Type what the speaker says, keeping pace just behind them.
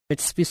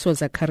It's Sifiso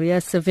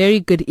Zacharias. A very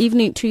good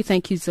evening to you.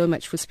 Thank you so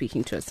much for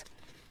speaking to us.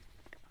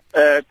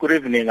 Good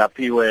evening,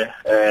 Apiwe.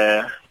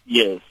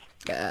 Yes.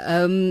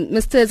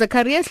 Mr.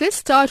 Zacharias, let's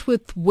start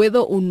with whether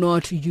or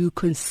not you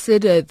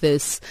consider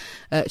this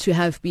to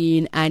have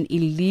been an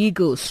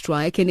illegal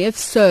strike, and if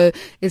so,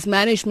 is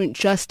management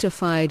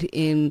justified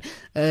in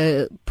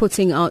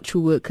putting out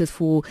your workers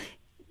for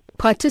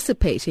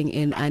participating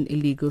in an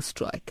illegal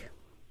strike?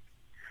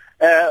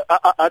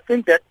 I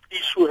think that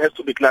issue has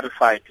to be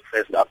clarified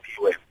first,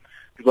 Apiwe,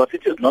 because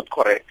it is not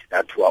correct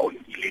that we are on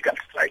illegal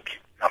strike,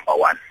 number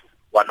one.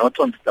 We are not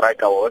on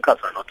strike, our workers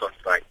are not on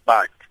strike,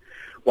 but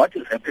what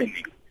is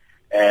happening,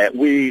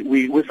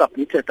 we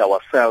submitted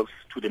ourselves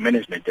to the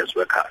management as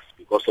workers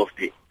because of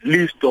the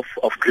list of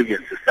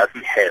grievances that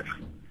we have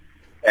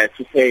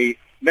to say,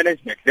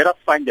 management, let us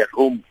find a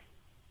room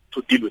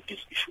to deal with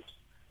these issues.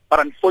 But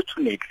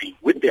unfortunately,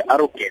 with the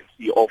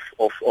arrogancy of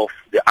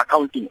the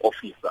accounting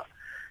officer,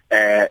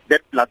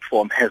 that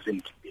platform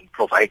hasn't been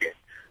provided.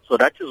 So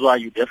that is why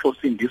you therefore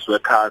see these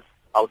workers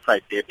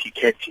outside there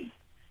picketing.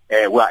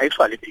 We are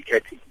actually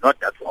picketing, not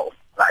that we're on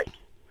strike.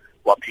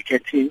 We are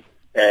picketing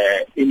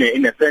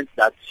in a sense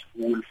that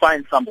we will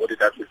find somebody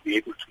that will be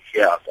able to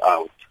hear us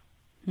out.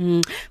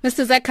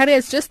 Mr.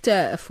 Zacharias, just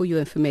for your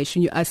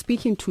information, you are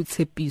speaking to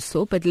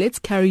Tshepiso, but let's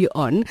carry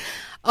on.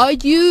 Are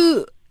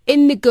you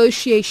in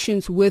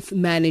negotiations with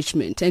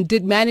management, and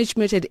did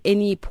management at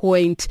any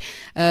point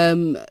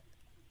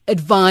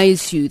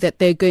advise you that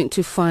they're going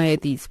to fire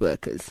these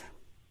workers?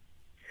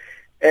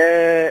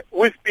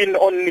 We've been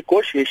on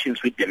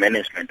negotiations with the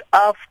management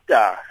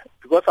after,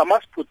 because I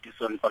must put this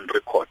on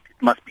record,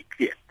 it must be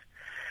clear.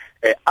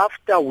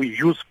 After we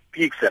use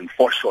pigs and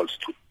fossils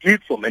to deal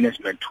for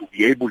management to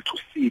be able to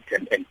sit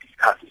and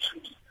discuss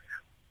issues,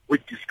 we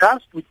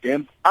discussed with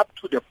them up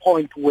to the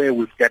point where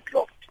we've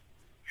deadlocked.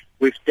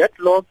 With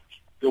deadlocked,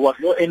 there was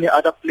no any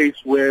other place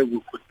where we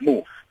could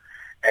move.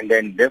 And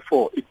then it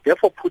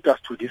put us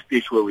to this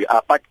stage where we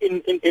are. But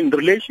in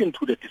relation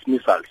to the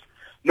dismissals,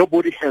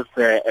 nobody has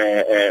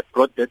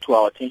brought that to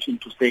our attention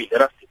to say,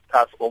 let us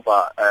discuss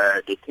over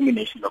the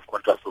termination of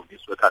contracts of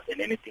these workers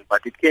and anything.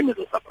 But it came as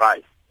a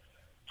surprise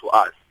to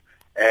us.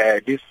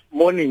 This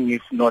morning,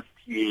 if not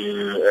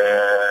in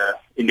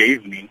the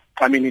evening,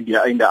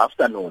 in the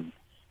afternoon,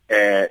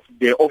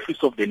 the office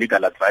of the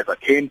legal advisor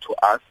came to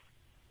us,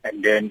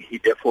 and then he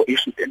therefore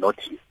issued a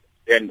notice.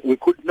 Then we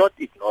could not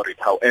ignore it.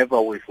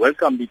 However, we've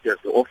welcomed it as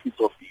the office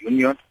of the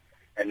union,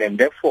 and then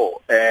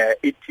therefore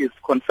it is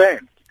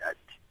confirmed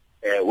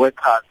that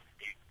workers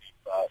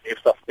have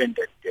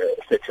suspended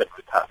certain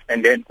workers,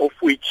 and then of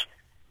which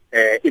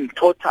in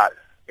total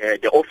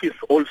the office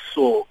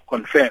also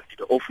confirmed to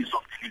the office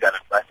of the legal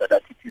advisor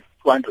that it is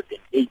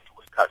 208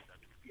 workers that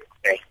will be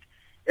expected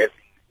as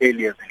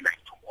early as in like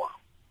tomorrow.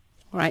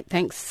 All right,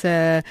 thanks.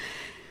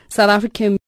 South African